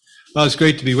Well, it's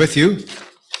great to be with you.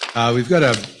 We've got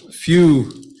a few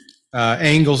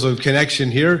angles of connection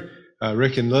here.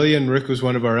 Rick and Lillian. Rick was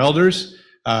one of our elders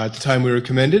at the time we were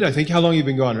commended. I think, how long have you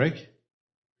been gone, Rick?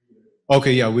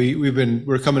 Okay, yeah,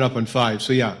 we're coming up on 5.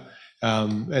 So yeah,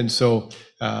 and so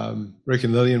Rick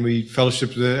and Lillian, we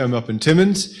fellowshiped with them up in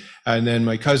Timmins, and then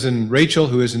my cousin Rachel,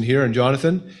 who isn't here, and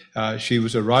Jonathan, she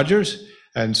was at Rogers,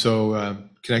 and so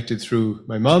connected through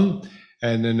my mom,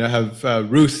 and then I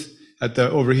have Ruth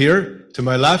over here to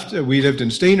my left. We lived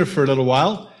in Stainer for a little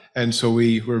while, and so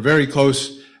we were very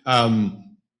close to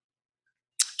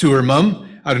her mom.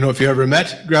 I don't know if you ever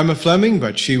met Grandma Fleming,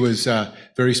 but she was a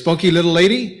very spunky little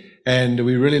lady, and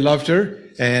we really loved her.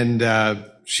 And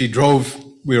she drove.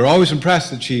 We were always impressed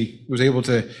that she was able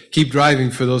to keep driving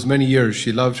for those many years.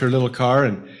 She loved her little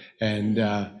car,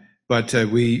 but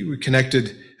we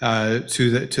connected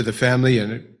to the family,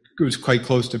 and it was quite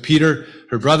close to Peter,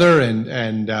 her brother,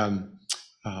 and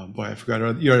boy, I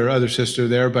forgot your other sister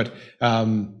there. But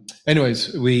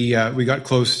anyways, we got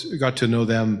close, got to know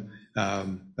them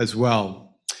as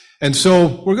well. And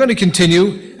so we're going to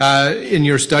continue in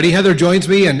your study. Heather joins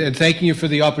me and thanking you for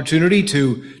the opportunity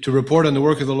to report on the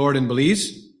work of the Lord in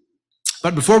Belize.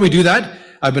 But before we do that,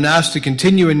 I've been asked to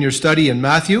continue in your study in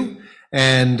Matthew.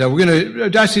 And we're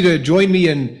going to ask you to join me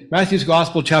in Matthew's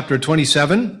Gospel, chapter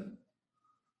 27.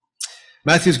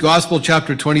 Matthew's Gospel,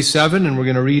 chapter 27, and we're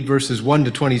going to read verses 1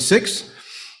 to 26.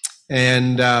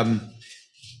 And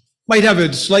might have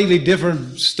a slightly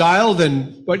different style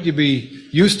than what you'd be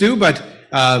used to, but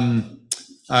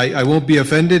I won't be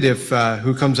offended if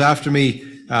who comes after me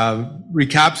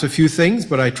recaps a few things,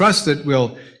 but I trust that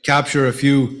we'll capture a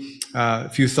few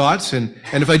thoughts. And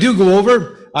if I do go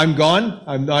over, I'm gone.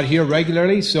 I'm not here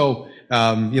regularly, so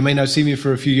you may not see me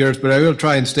for a few years, but I will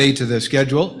try and stay to the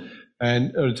schedule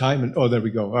and time. And there we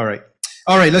go. All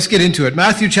right, let's get into it.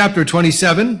 Matthew chapter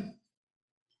 27,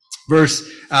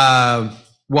 verse 1.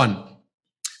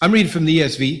 I'm reading from the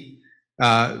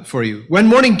ESV for you. When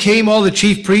morning came, all the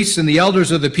chief priests and the elders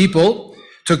of the people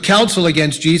took counsel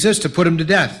against Jesus to put him to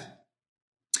death.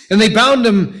 And they bound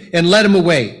him and led him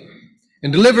away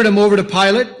and delivered him over to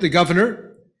Pilate, the governor.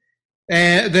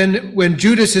 And then when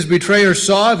Judas, his betrayer,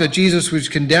 saw that Jesus was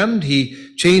condemned,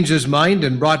 he changed his mind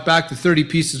and brought back the 30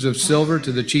 pieces of silver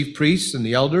to the chief priests and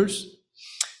the elders,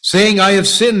 saying, I have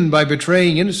sinned by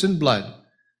betraying innocent blood.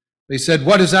 They said,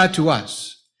 what is that to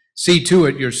us? See to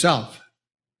it yourself.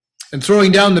 And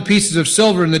throwing down the pieces of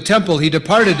silver in the temple, he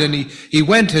departed, and he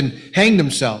went and hanged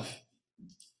himself.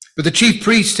 But the chief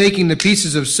priests, taking the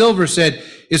pieces of silver, said,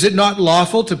 it is not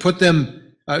lawful to put them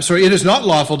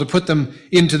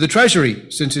into the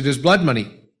treasury, since it is blood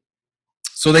money.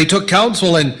 So they took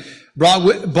counsel and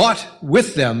bought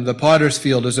with them the potter's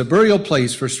field as a burial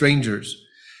place for strangers.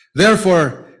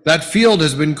 Therefore, that field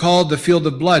has been called the field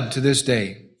of blood to this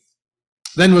day.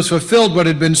 Then was fulfilled what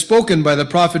had been spoken by the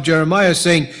prophet Jeremiah,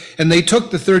 saying, and they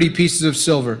took the 30 pieces of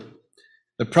silver,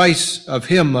 the price of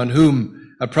him on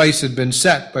whom a price had been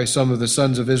set by some of the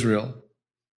sons of Israel.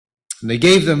 And they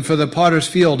gave them for the potter's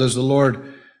field as the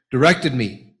Lord directed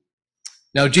me.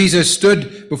 Now Jesus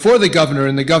stood before the governor,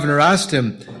 and the governor asked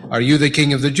him, are you the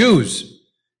king of the Jews?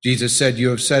 Jesus said, you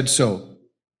have said so.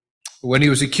 But when he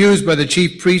was accused by the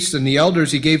chief priests and the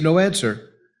elders, he gave no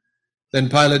answer. Then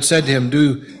Pilate said to him,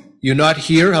 do you not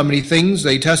hear how many things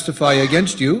they testify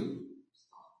against you?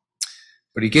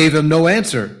 But he gave him no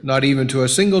answer, not even to a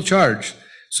single charge,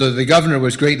 so that the governor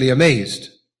was greatly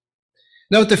amazed.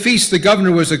 Now at the feast, the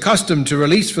governor was accustomed to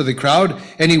release for the crowd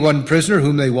any one prisoner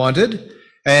whom they wanted,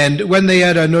 and when they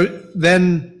had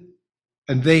then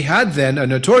a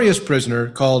notorious prisoner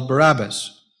called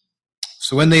Barabbas.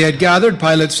 So when they had gathered,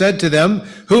 Pilate said to them,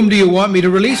 whom do you want me to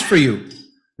release for you,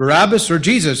 Barabbas or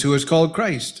Jesus, who is called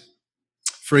Christ?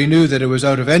 For he knew that it was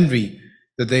out of envy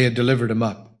that they had delivered him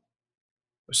up.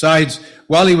 Besides,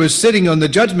 while he was sitting on the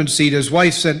judgment seat, his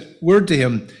wife sent word to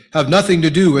him, have nothing to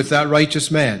do with that righteous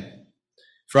man,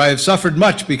 for I have suffered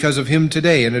much because of him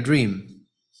today in a dream.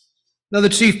 Now the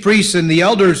chief priests and the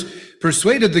elders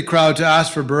persuaded the crowd to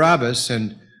ask for Barabbas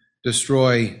and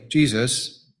destroy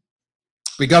Jesus.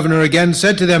 The governor again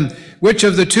said to them, which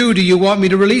of the two do you want me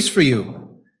to release for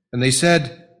you? And they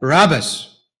said, Barabbas.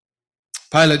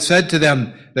 Pilate said to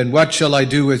them, then what shall I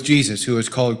do with Jesus, who is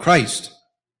called Christ?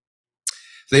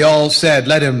 They all said,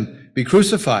 let him be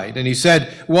crucified. And he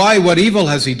said, why, what evil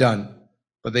has he done?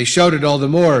 But they shouted all the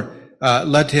more,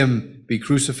 let him be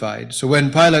crucified. So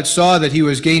when Pilate saw that he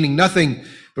was gaining nothing,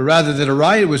 but rather that a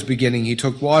riot was beginning, he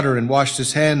took water and washed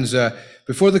his hands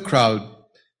before the crowd,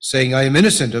 saying, I am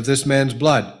innocent of this man's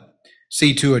blood.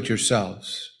 See to it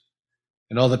yourselves.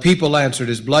 And all the people answered,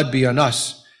 his blood be on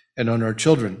us and on our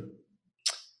children.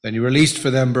 Then you released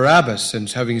for them Barabbas, and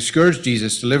having scourged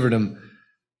Jesus, delivered him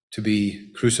to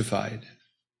be crucified.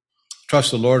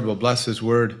 Trust the Lord will bless his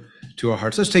word to our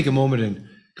hearts. Let's take a moment and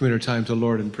commit our time to the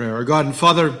Lord in prayer. Our God and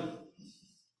Father,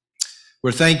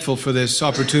 we're thankful for this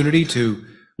opportunity to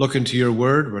look into your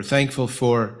word. We're thankful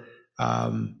for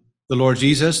the Lord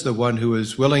Jesus, the one who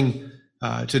is willing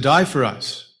to die for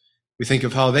us. We think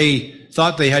of how they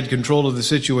thought they had control of the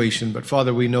situation, but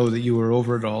Father, we know that you were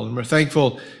over it all. And we're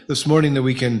thankful this morning that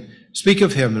we can speak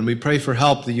of him, and we pray for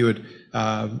help, that you would,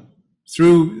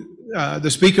 through the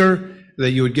speaker,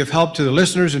 that you would give help to the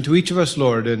listeners and to each of us,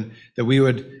 Lord, and that we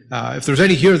would, if there's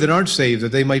any here that aren't saved,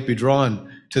 that they might be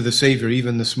drawn to the Savior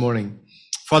even this morning.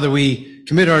 Father, we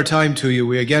commit our time to you.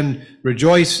 We again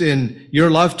rejoice in your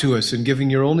love to us in giving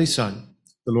your only Son,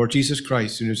 the Lord Jesus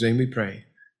Christ, in whose name we pray.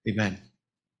 Amen.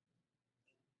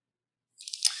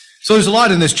 So there's a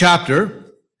lot in this chapter,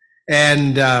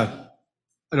 and I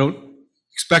don't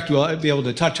expect we'll be able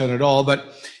to touch on it all,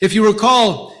 but if you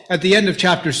recall, at the end of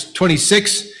chapter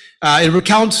 26, it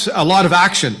recounts a lot of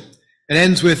action. It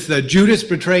ends with Judas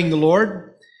betraying the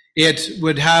Lord. It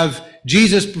would have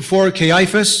Jesus before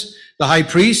Caiaphas, the high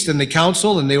priest, and the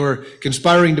council, and they were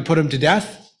conspiring to put him to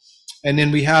death. And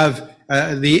then we have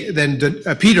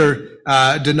Peter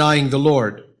denying the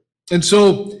Lord. And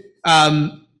so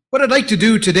what I'd like to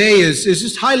do today is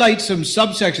just highlight some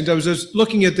subsections. I was just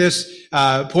looking at this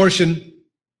portion.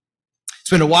 It's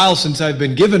been a while since I've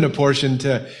been given a portion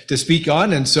to speak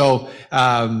on, and so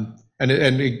and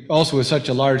it also with such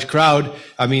a large crowd.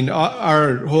 I mean,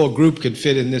 our whole group could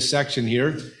fit in this section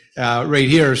here, right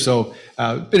here. So,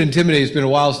 been intimidated. It's been a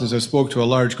while since I spoke to a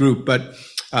large group, but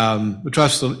we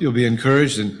trust that you'll be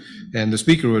encouraged and the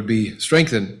speaker would be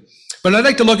strengthened. But I'd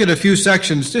like to look at a few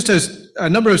sections, just as a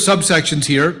number of subsections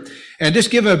here, and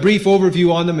just give a brief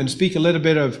overview on them and speak a little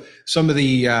bit of some of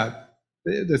the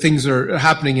things that are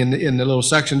happening in the little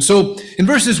section. So in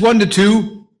verses 1 to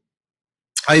 2,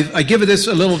 I give this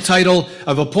a little title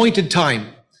of Appointed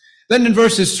Time. Then in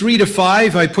verses 3 to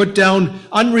 5, I put down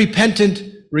Unrepentant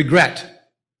Regret.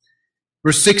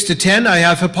 Verse 6 to 10, I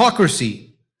have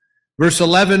Hypocrisy. Verse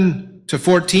 11 to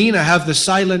 14, I have the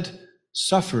Silent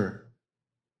Sufferer.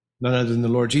 None other than the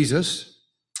Lord Jesus.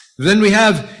 Then we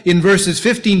have in verses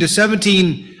 15 to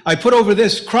 17, I put over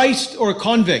this Christ or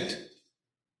convict.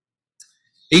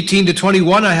 18 to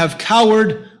 21, I have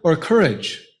coward or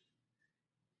courage.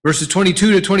 Verses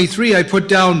 22 to 23, I put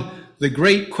down the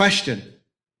great question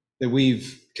that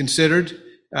we've considered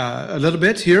a little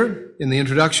bit here in the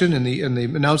introduction and the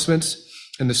announcements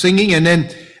and the singing. And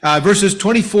then verses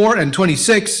 24 and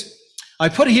 26, I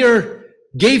put here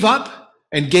gave up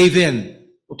and gave in.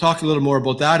 We'll talk a little more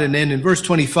about that. And then in verse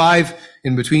 25,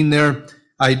 in between there,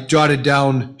 I jotted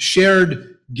down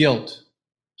shared guilt.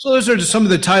 So those are just some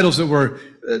of the titles that were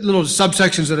little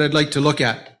subsections that I'd like to look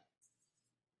at.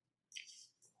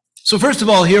 So first of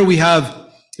all, here we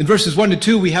have, in verses 1 to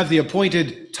 2, we have the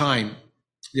appointed time.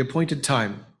 The appointed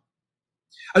time.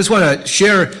 I just want to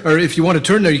share, or if you want to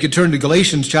turn there, you can turn to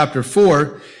Galatians chapter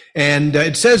 4. And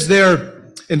it says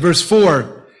there in verse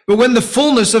 4, but when the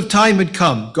fullness of time had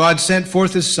come, God sent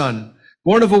forth his Son,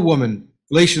 born of a woman,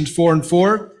 Galatians 4 and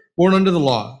 4, born under the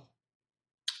law,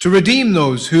 to redeem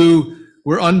those who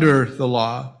were under the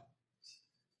law,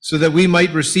 so that we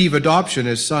might receive adoption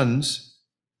as sons.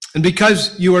 And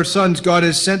because you are sons, God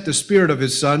has sent the Spirit of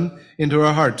his Son into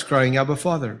our hearts, crying, Abba,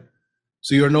 Father.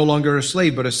 So you are no longer a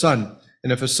slave, but a son,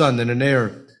 and if a son, then an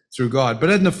heir through God.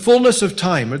 But in the fullness of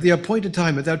time, at the appointed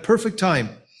time, at that perfect time,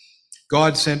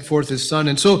 God sent forth his Son.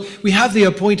 And so we have the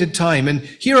appointed time. And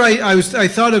here I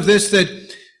thought of this, that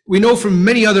we know from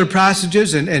many other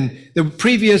passages, and the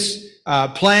previous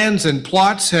plans and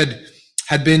plots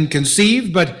had been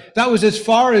conceived, but that was as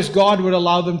far as God would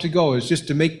allow them to go, is just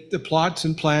to make the plots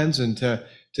and plans and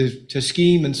to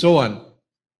scheme and so on.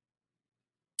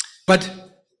 But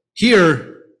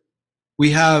here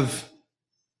we have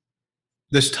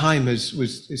this time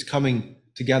is coming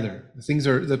together.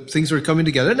 The things are coming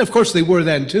together. And of course they were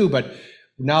then too, but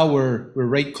now we're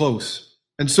right close.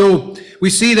 And so we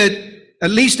see that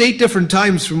at least 8 different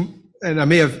times and I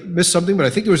may have missed something, but I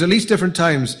think there was at least different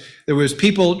times there was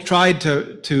people tried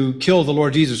to kill the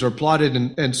Lord Jesus or plotted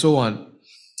and so on.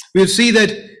 We see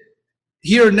that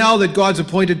here now that God's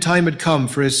appointed time had come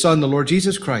for his Son, the Lord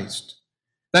Jesus Christ,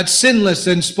 that sinless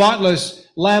and spotless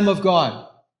Lamb of God,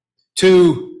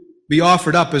 to be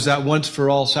offered up as that once for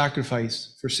all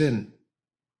sacrifice for sin.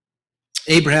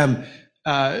 Abraham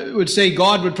would say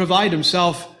God would provide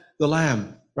himself the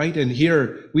Lamb, right? And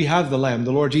here we have the Lamb,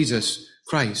 the Lord Jesus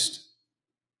Christ.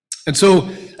 And so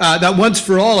that once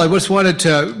for all, I just wanted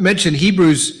to mention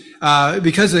Hebrews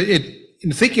because it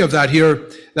in thinking of that here,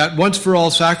 that once for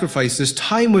all sacrifice, this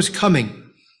time was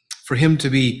coming for him to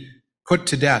be put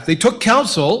to death. They took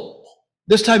counsel.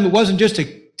 This time it wasn't just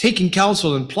taking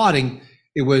counsel and plotting.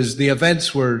 It was the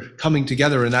events were coming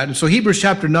together in that. And so Hebrews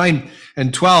chapter 9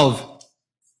 and 12,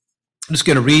 I'm just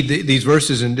going to read these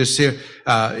verses and just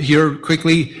here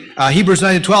quickly. Hebrews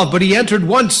 9 and 12, but he entered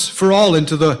once for all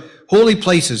into the holy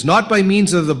places, not by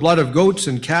means of the blood of goats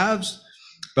and calves,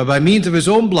 but by means of his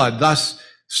own blood, thus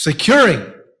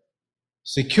securing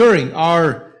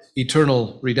our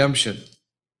eternal redemption.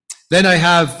 Then I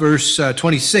have verse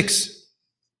 26.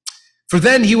 For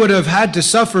then he would have had to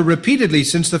suffer repeatedly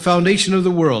since the foundation of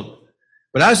the world.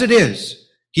 But as it is,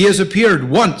 he has appeared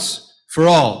once for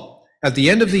all at the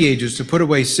end of the ages to put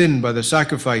away sin by the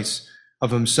sacrifice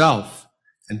of himself.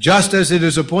 And just as it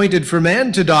is appointed for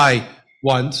man to die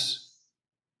once,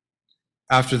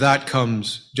 after that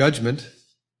comes judgment.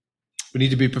 We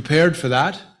need to be prepared for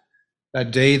that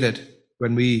day that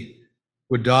when we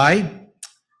would die,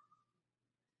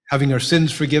 having our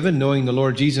sins forgiven, knowing the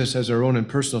Lord Jesus as our own and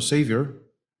personal Savior.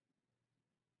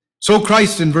 So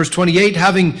Christ, in verse 28,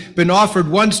 having been offered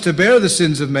once to bear the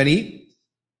sins of many,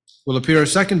 will appear a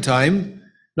second time,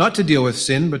 not to deal with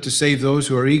sin, but to save those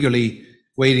who are eagerly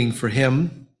waiting for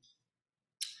him.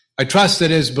 I trust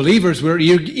that as believers, we're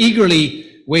eagerly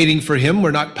waiting for him.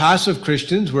 We're not passive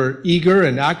Christians. We're eager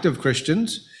and active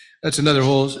Christians. That's another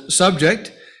whole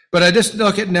subject. But I just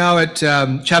look at now at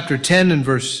chapter 10 and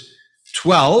verse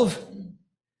 12.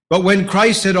 But when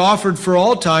Christ had offered for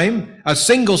all time a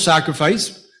single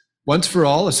sacrifice, once for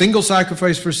all, a single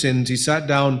sacrifice for sins, he sat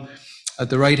down at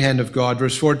the right hand of God.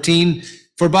 Verse 14,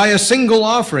 for by a single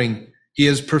offering he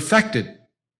has perfected,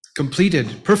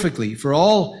 completed perfectly for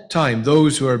all time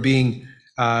those who are being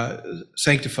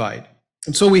sanctified.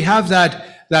 And so we have that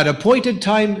appointed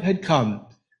time had come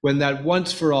when that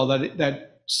once for all,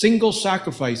 that single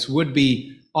sacrifice would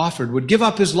be offered, would give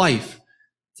up his life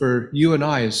for you and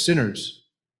I as sinners.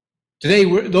 Today,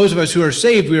 those of us who are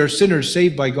saved, we are sinners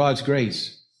saved by God's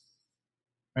grace.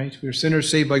 Right? We are sinners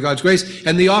saved by God's grace.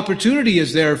 And the opportunity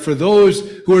is there for those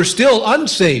who are still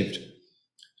unsaved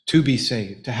to be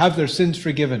saved, to have their sins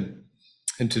forgiven,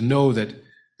 and to know that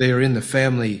they are in the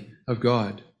family of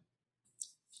God.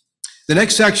 The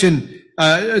next section,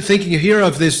 thinking here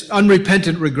of this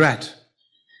unrepentant regret.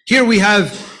 Here we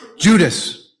have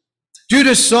Judas.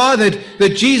 Judas saw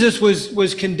that Jesus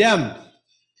was condemned,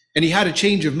 and he had a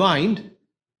change of mind.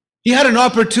 He had an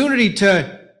opportunity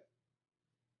to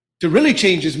really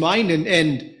change his mind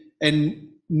and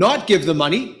not give the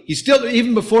money. He still,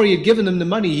 even before he had given them the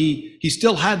money, he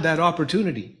still had that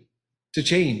opportunity to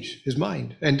change his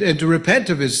mind and to repent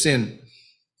of his sin.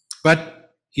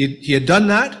 But he had done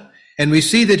that, and we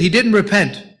see that he didn't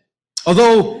repent.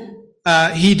 Although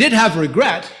he did have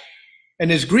regret, and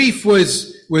his grief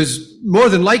was more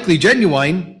than likely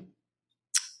genuine,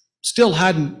 still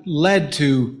hadn't led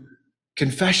to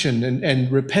confession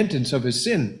and repentance of his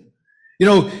sin. You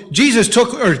know, Judas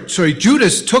took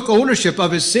ownership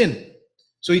of his sin.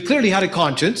 So he clearly had a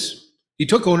conscience. He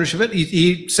took ownership of it.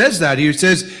 He says that. He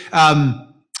says,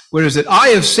 where is it? I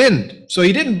have sinned. So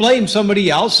he didn't blame somebody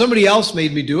else. Somebody else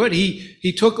made me do it.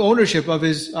 He took ownership of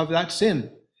that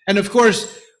sin. And of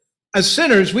course, as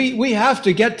sinners, we have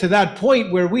to get to that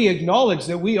point where we acknowledge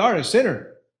that we are a sinner.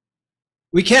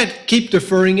 We can't keep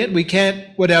deferring it. We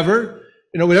can't whatever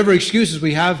excuses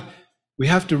we have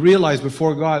to realize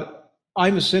before God,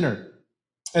 I'm a sinner.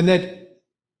 And that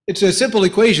it's a simple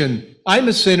equation. I'm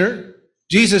a sinner.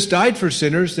 Jesus died for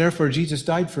sinners. Therefore, Jesus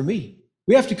died for me.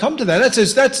 We have to come to that.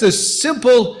 That's the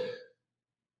simple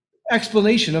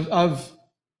explanation of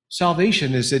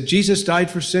salvation, is that Jesus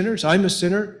died for sinners. I'm a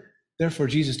sinner. Therefore,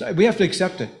 Jesus died. We have to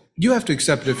accept it. You have to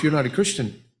accept it if you're not a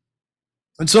Christian.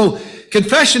 And so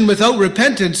confession without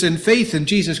repentance and faith in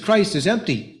Jesus Christ is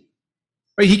empty.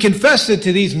 Right? He confessed it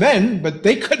to these men, but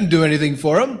they couldn't do anything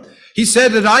for him. He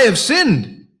said that I have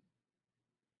sinned.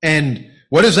 And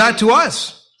what is that to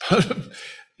us?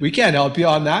 We can't help you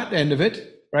on that end of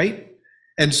it, right?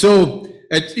 And so,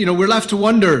 we're left to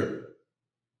wonder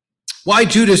why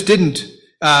Judas didn't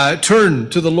turn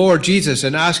to the Lord Jesus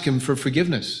and ask him for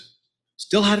forgiveness.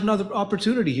 Still had another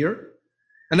opportunity here.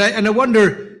 And I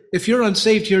wonder, if you're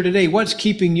unsaved here today, what's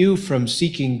keeping you from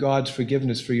seeking God's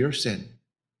forgiveness for your sin?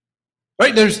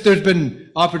 Right? There's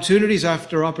been opportunities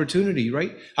after opportunity,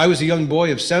 right? I was a young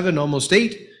boy of 7, almost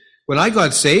 8, when I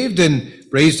got saved and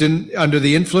raised under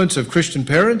the influence of Christian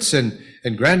parents and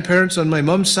grandparents on my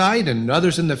mom's side and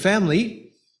others in the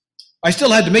family. I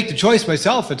still had to make the choice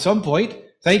myself at some point.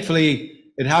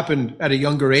 Thankfully, it happened at a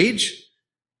younger age.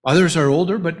 Others are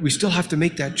older, but we still have to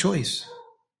make that choice.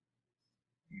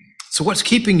 So what's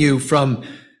keeping you from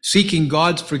seeking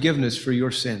God's forgiveness for your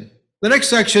sin? The next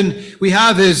section we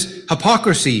have is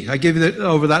hypocrisy. I gave you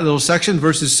over that little section,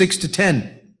 verses 6 to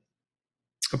 10.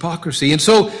 Hypocrisy. And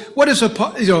so what is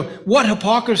what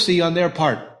hypocrisy on their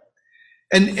part?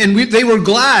 And they were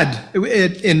glad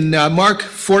in Mark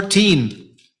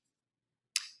 14.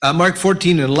 Mark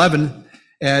 14 and 11,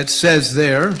 it says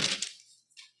there,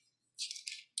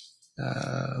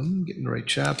 I'm getting the right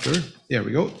chapter. There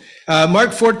we go.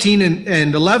 Mark 14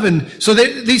 and 11. So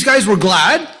these guys were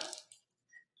glad.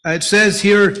 It says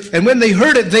here, and when they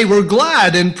heard it, they were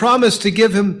glad and promised to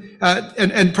give him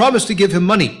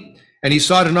money. And he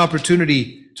sought an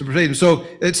opportunity to betray them. So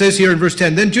it says here in verse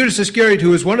 10, then Judas Iscariot,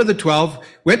 who was one of the 12,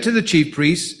 went to the chief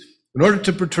priests in order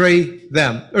to betray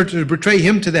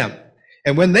him to them.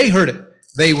 And when they heard it,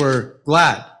 they were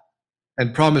glad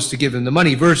and promised to give him the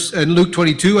money. Verse in Luke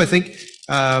 22, I think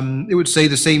it would say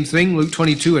the same thing, Luke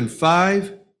 22 and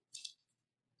 5.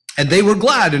 And they were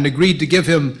glad and agreed to give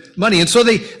him money. And so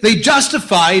they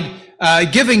justified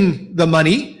giving the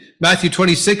money. Matthew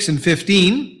 26 and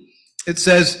 15, it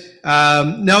says,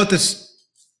 now at this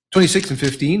 26 and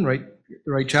 15, right,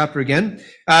 the right chapter again,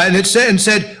 and it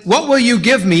said, what will you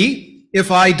give me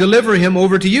if I deliver him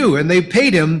over to you? And they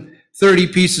paid him 30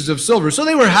 pieces of silver. So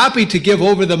they were happy to give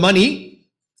over the money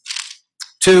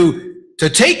to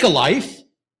take a life,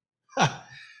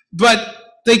 but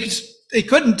they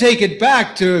couldn't take it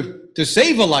back to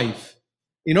save a life.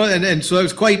 And so it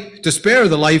was quite to spare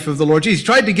the life of the Lord Jesus. He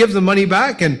tried to give the money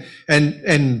back, and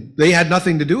they had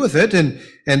nothing to do with it.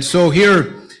 And so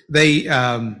here they,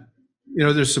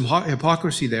 there's some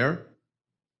hypocrisy there.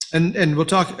 And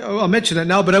I'll mention it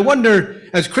now, but I wonder,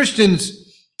 as Christians,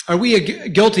 are we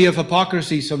guilty of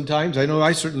hypocrisy sometimes? I know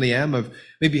I certainly am, of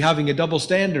maybe having a double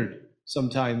standard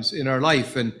sometimes in our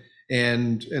life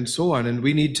and so on. And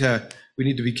we need to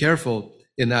be careful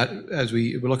in that as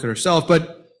we look at ourselves.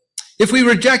 But if we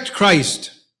reject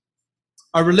Christ,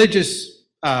 our religious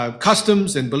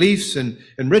customs and beliefs and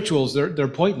rituals, they're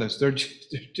pointless. They're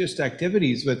just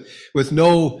activities with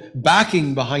no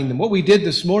backing behind them. What we did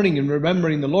this morning in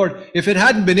remembering the Lord, if it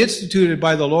hadn't been instituted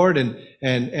by the Lord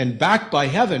and backed by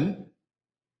heaven,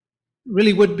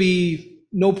 really would be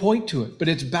no point to it. But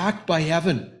it's backed by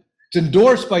heaven. It's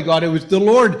endorsed by God. It was the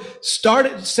Lord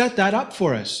set that up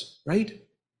for us, right?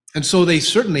 And so they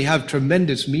certainly have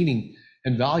tremendous meaning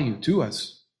and value to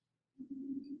us.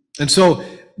 And so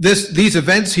these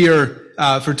events here,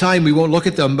 for time, we won't look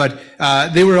at them, but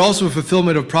they were also a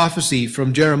fulfillment of prophecy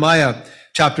from Jeremiah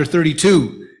chapter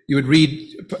 32. You would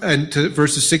read into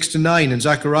verses 6 to 9, and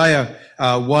Zechariah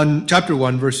chapter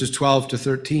 1, verses 12 to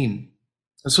 13.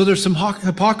 And so there's some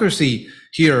hypocrisy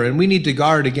here, and we need to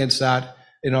guard against that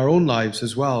in our own lives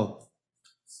as well.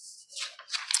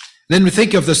 Then we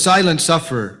think of the silent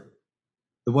sufferer,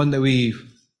 the one that we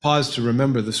pause to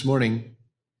remember this morning.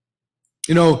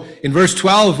 In verse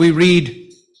 12, we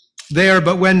read there,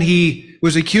 but when he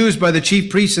was accused by the chief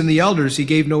priests and the elders, he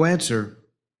gave no answer.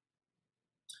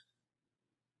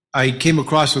 I came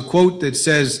across a quote that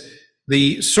says,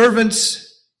 the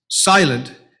servant's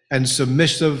silent and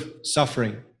submissive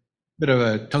suffering. Bit of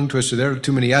a tongue twister there,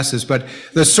 too many S's, but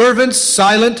the servant's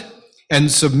silent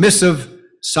and submissive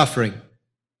suffering.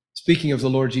 Speaking of the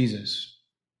Lord Jesus.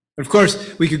 Of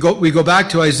course, we go back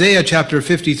to Isaiah chapter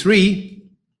 53.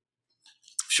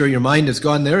 I'm sure your mind has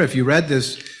gone there if you read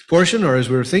this portion or as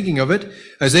we were thinking of it.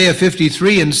 Isaiah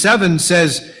 53 and 7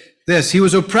 says this, he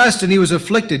was oppressed and he was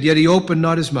afflicted, yet he opened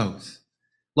not his mouth.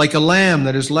 Like a lamb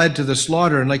that is led to the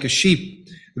slaughter, and like a sheep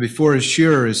that before his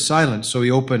shearer is silent, so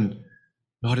he opened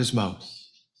not his mouth.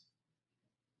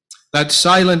 That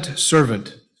silent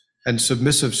servant and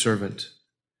submissive servant.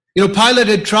 Pilate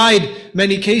had tried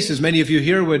many cases. Many of you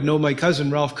here would know my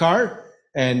cousin Ralph Carr,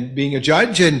 and being a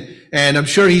judge, and I'm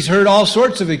sure he's heard all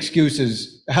sorts of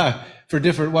excuses for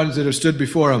different ones that have stood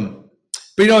before him.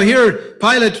 But here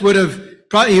Pilate would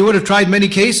have tried many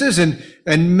cases,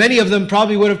 and many of them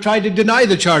probably would have tried to deny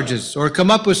the charges or come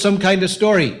up with some kind of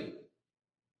story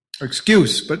or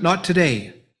excuse, but not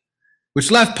today,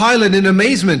 which left Pilate in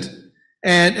amazement.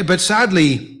 But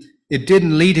sadly, it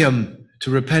didn't lead him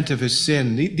to repent of his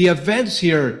sin. The events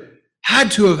here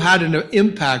had to have had an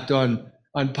impact on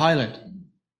Pilate,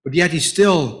 but yet he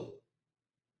still,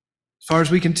 as far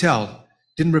as we can tell,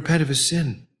 didn't repent of his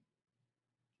sin.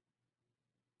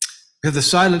 We have the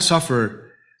silent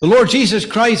sufferer. The Lord Jesus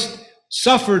Christ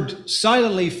suffered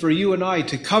silently for you and I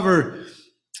to cover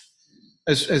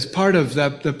as part of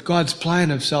God's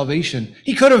plan of salvation.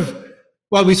 He could have,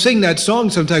 we sing that song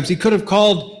sometimes, he could have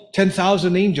called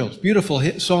 10,000 angels, beautiful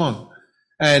hit song.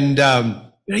 And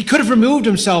he could have removed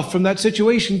himself from that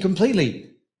situation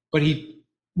completely, but he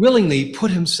willingly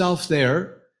put himself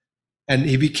there, and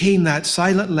he became that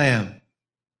silent lamb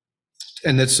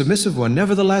and that submissive one.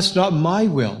 Nevertheless, not my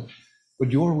will,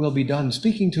 but your will be done,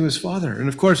 speaking to his Father. And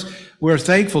of course, we're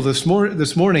thankful this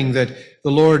morning that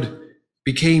the Lord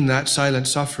became that silent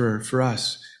sufferer for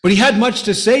us. But he had much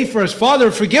to say for us.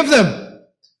 Father, forgive them,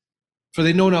 for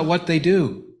they know not what they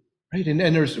do. Right?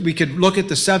 And we could look at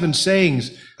the 7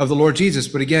 sayings of the Lord Jesus,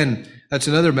 but again, that's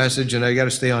another message, and I got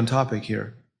to stay on topic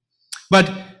here. But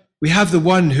we have the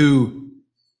one who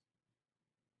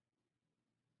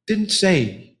didn't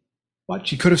say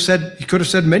much. He could have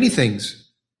said many things,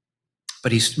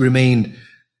 but he remained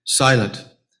silent.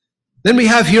 Then we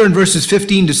have here in verses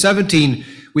 15 to 17,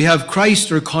 we have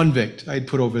Christ or convict. I'd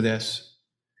put over this.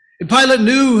 And Pilate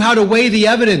knew how to weigh the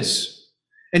evidence,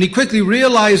 and he quickly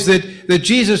realized that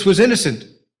Jesus was innocent.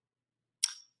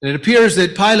 And it appears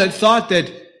that Pilate thought that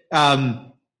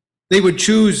they would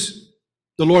choose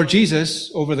the Lord Jesus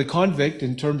over the convict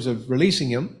in terms of releasing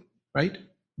him, right?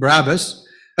 Barabbas.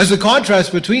 As the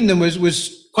contrast between them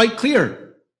was quite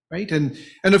clear, right? And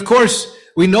of course,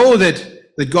 we know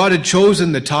that God had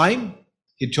chosen the time,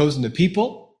 he had chosen the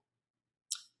people,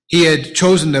 he had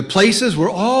chosen the places where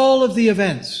all of the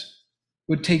events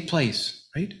would take place,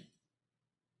 right?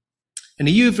 And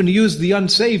he even used the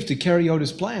unsaved to carry out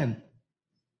his plans.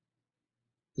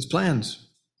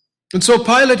 And so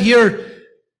Pilate here,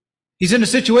 he's in a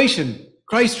situation,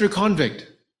 Christ or convict.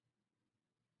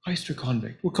 Christ or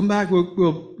convict. We'll come back,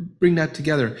 we'll bring that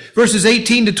together. Verses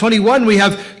 18 to 21, we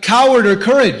have coward or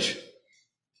courage.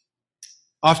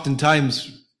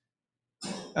 Oftentimes,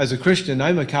 as a Christian,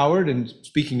 I'm a coward in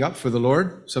speaking up for the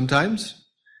Lord sometimes.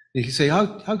 You can say, how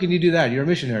can you do that? You're a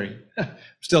missionary. I'm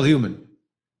still human.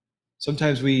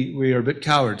 Sometimes we are a bit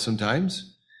coward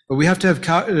sometimes. But we have to have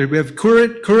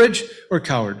courage or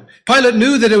coward. Pilate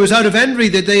knew that it was out of envy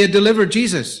that they had delivered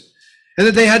Jesus, and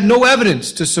that they had no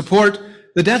evidence to support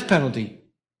the death penalty.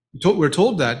 We're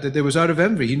told that there was out of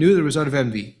envy. He knew there was out of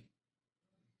envy.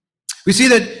 We see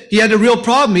that he had a real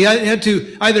problem. He had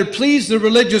to either please the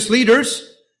religious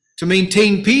leaders to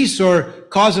maintain peace or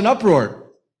cause an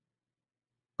uproar.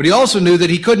 But he also knew that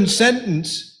he couldn't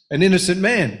sentence an innocent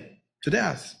man to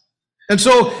death. And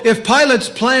so if Pilate's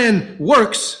plan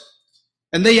works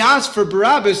and they ask for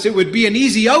Barabbas, it would be an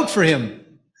easy out for him.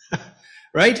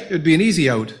 Right? It would be an easy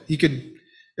out. He could,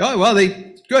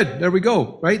 good, there we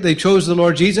go, right? They chose the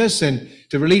Lord Jesus and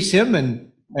to release him,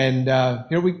 and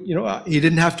here he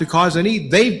didn't have to cause any.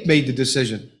 They made the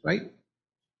decision, right?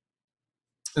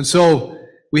 And so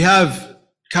we have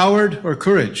coward or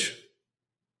courage.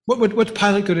 What's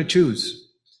Pilate going to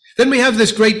choose? Then we have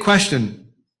this great question.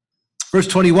 Verse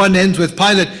 21 ends with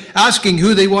Pilate asking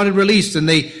who they wanted released, and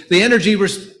they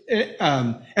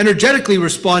energetically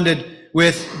responded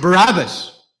with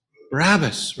Barabbas.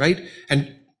 Barabbas, right?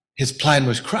 And his plan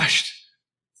was crushed,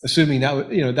 assuming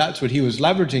that that's what he was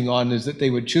leveraging on, is that they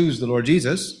would choose the Lord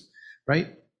Jesus, right?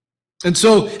 And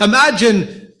so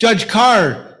imagine Judge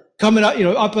Carr coming up,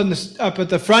 up at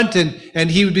the front,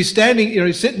 and he would be standing,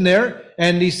 he's sitting there,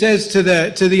 and he says to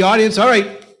the audience, "All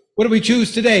right, what do we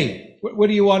choose today? What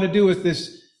do you want to do with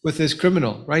this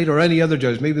criminal, right? Or any other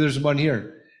judge? Maybe there's one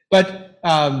here." But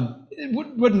it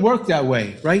wouldn't work that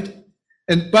way, right?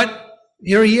 But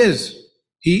here he is.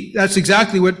 That's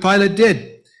exactly what Pilate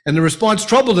did. And the response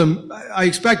troubled him, I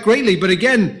expect, greatly. But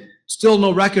again, still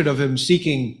no record of him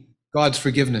seeking God's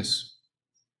forgiveness.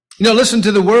 Listen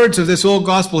to the words of this old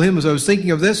gospel hymn as I was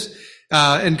thinking of this,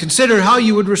 and consider how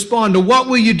you would respond to what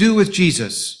will you do with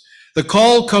Jesus. The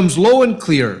call comes low and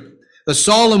clear. The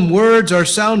solemn words are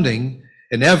sounding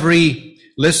in every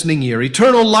listening ear.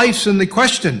 Eternal life's in the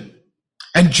question,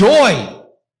 and joy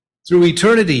through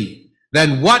eternity.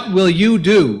 Then what will you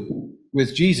do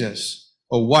with Jesus?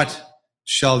 Or what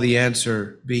shall the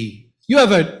answer be? You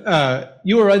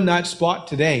are in that spot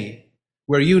today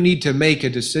where you need to make a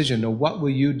decision of what will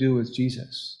you do with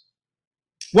Jesus?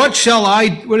 What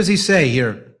does he say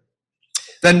here?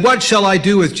 Then what shall I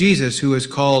do with Jesus who is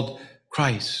called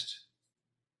Christ?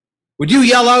 Would you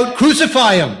yell out,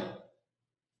 "Crucify him"?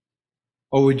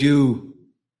 Or would you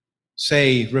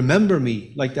say, "Remember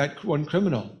me," like that one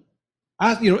criminal?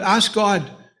 Ask God,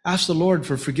 ask the Lord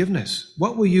for forgiveness.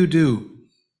 What will you do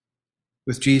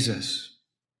with Jesus?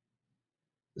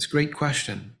 This great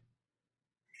question.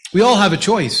 We all have a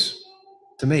choice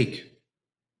to make.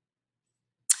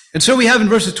 And so we have in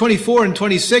verses 24 and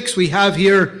 26, we have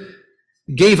here,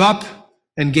 gave up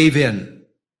and gave in.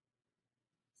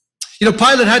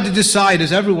 Pilate had to decide,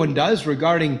 as everyone does,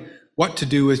 regarding what to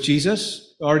do with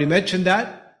Jesus. I already mentioned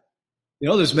that.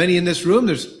 There's many in this room.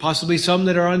 There's possibly some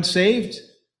that are unsaved.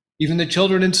 Even the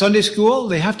children in Sunday school,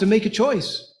 they have to make a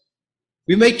choice.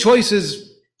 We make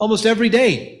choices almost every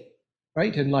day,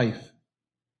 right, in life.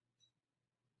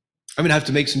 I'm going to have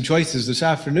to make some choices this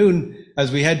afternoon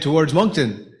as we head towards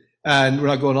Moncton. And we're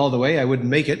not going all the way. I wouldn't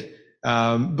make it.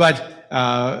 But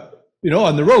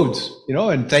on the roads,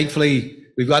 and thankfully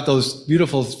we've got those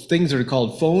beautiful things that are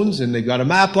called phones, and they've got a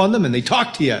map on them, and they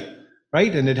talk to you,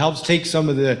 right? And it helps take some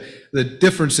of the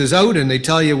differences out, and they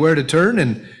tell you where to turn,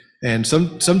 and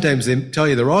sometimes they tell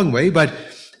you the wrong way. But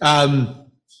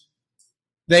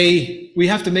we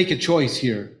have to make a choice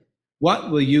here.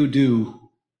 What will you do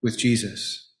with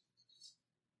Jesus?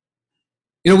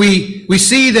 We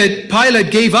see that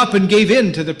Pilate gave up and gave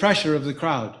in to the pressure of the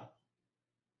crowd.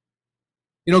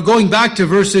 Going back to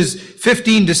verses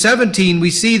 15 to 17, we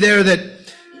see there that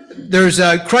there's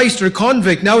a Christ or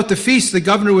convict. Now at the feast, the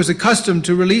governor was accustomed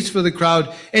to release for the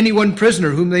crowd any one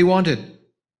prisoner whom they wanted.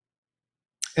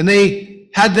 And they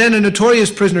had then a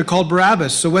notorious prisoner called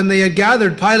Barabbas. So when they had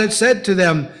gathered, Pilate said to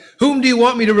them, "Whom do you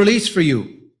want me to release for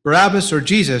you, Barabbas or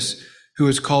Jesus, who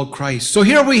is called Christ?" So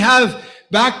here we have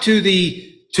back to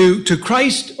to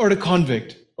Christ or to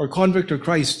convict or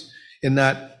Christ in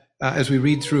that as we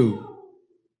read through.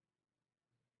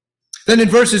 Then in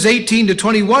verses 18 to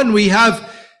 21, we have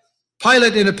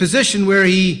Pilate in a position where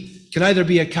he can either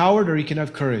be a coward or he can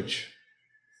have courage.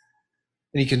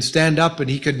 And he can stand up and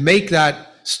he could make that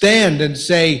stand and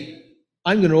say,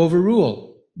 "I'm going to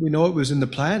overrule." We know it was in the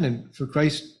plan and for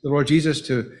Christ, the Lord Jesus,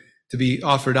 to be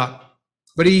offered up.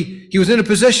 But he was in a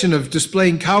position of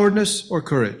displaying cowardice or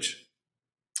courage.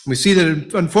 We see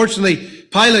that, unfortunately,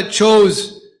 Pilate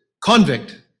chose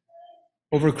convict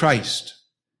over Christ,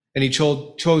 and he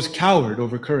chose coward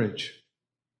over courage.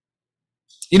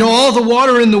 All the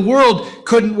water in the world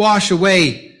couldn't wash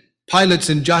away Pilate's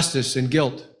injustice and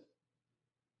guilt.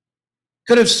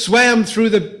 Could have swam through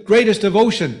the greatest of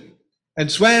ocean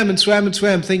and swam and swam and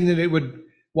swam, thinking that it would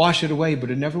wash it away,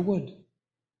 but it never would.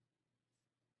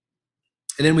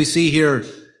 And then we see here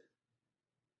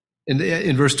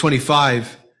in verse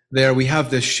 25, there we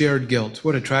have this shared guilt.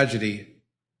 What a tragedy.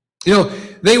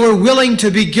 They were willing to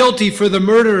be guilty for the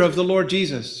murder of the Lord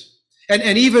Jesus.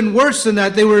 And even worse than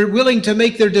that, they were willing to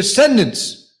make their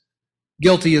descendants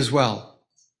guilty as well.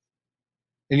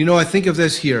 And I think of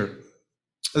this here.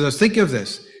 As I think of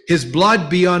this, his blood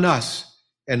be on us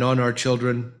and on our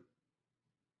children.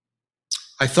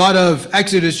 I thought of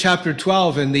Exodus chapter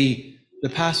 12 and the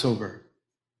Passover.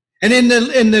 And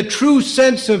in the true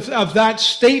sense of that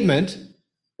statement,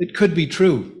 it could be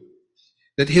true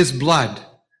that his blood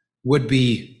would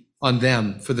be on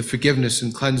them for the forgiveness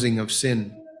and cleansing of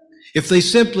sin. If they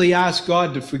simply ask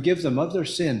God to forgive them of their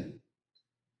sin.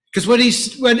 Because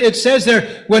when it says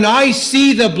there, "When I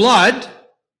see the blood,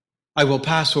 I will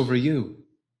pass over you."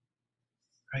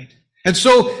 Right? And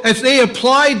so if they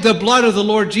applied the blood of the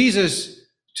Lord Jesus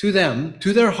to them,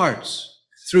 to their hearts,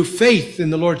 through faith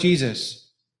in the Lord Jesus,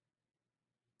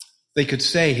 they could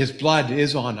say his blood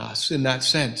is on us in that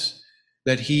sense,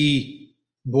 that he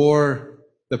bore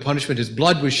the punishment. His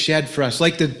blood was shed for us,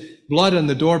 like the blood on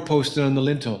the doorpost and on the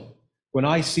lintel. "When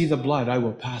I see the blood, I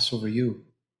will pass over you."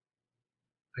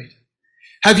 Right?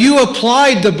 Have you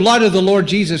applied the blood of the Lord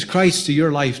Jesus Christ to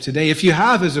your life today? If you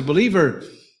have, as a believer,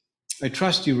 I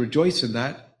trust you rejoice in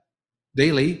that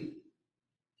daily,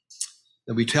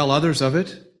 that we tell others of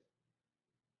it.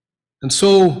 And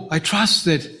so I trust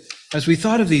that as we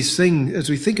think of these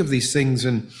things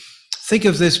and think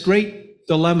of this great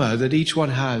dilemma that each one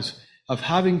has of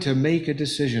having to make a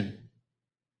decision.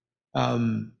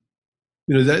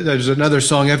 There's another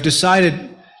song, "I've decided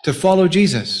to follow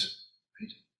Jesus."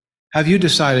 Have you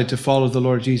decided to follow the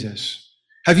Lord Jesus?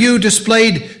 Have you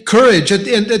displayed courage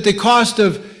at the cost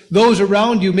of those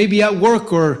around you, maybe at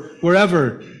work or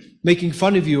wherever, making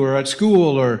fun of you, or at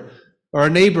school, or our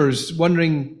neighbors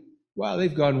wondering, "Wow,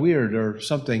 they've gone weird," or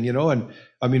something, and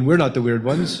I mean, we're not the weird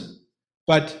ones,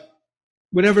 but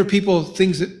whatever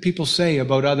things that people say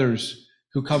about others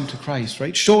who come to Christ,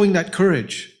 right? Showing that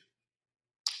courage,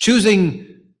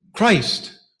 choosing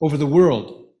Christ over the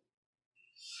world.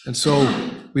 And so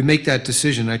we make that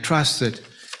decision. I trust that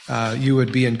you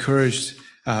would be encouraged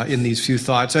in these few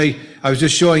thoughts. I was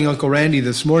just showing Uncle Randy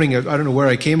this morning, I don't know where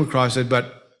I came across it,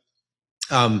 but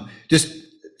just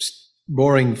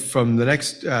boring from the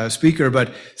next speaker,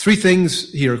 but 3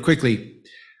 things here quickly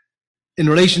in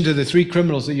relation to the 3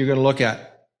 criminals that you're going to look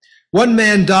at. One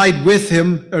man died with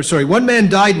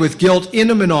guilt in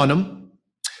him and on him.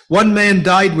 One man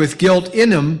died with guilt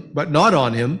in him, but not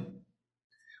on him.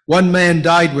 One man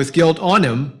died with guilt on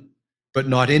him, but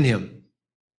not in him.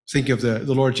 Think of the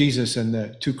Lord Jesus and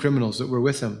the 2 criminals that were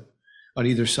with him on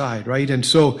either side, right? And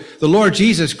so the Lord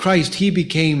Jesus Christ, he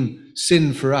became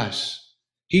sin for us.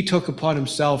 He took upon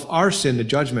himself our sin, the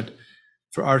judgment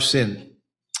for our sin,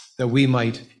 that we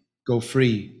might go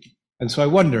free. And so I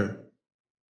wonder,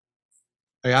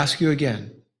 I ask you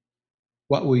again,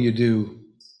 what will you do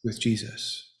with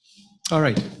Jesus? All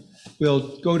right,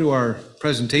 we'll go to our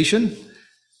presentation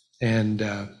and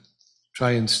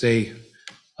try and stay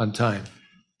on time.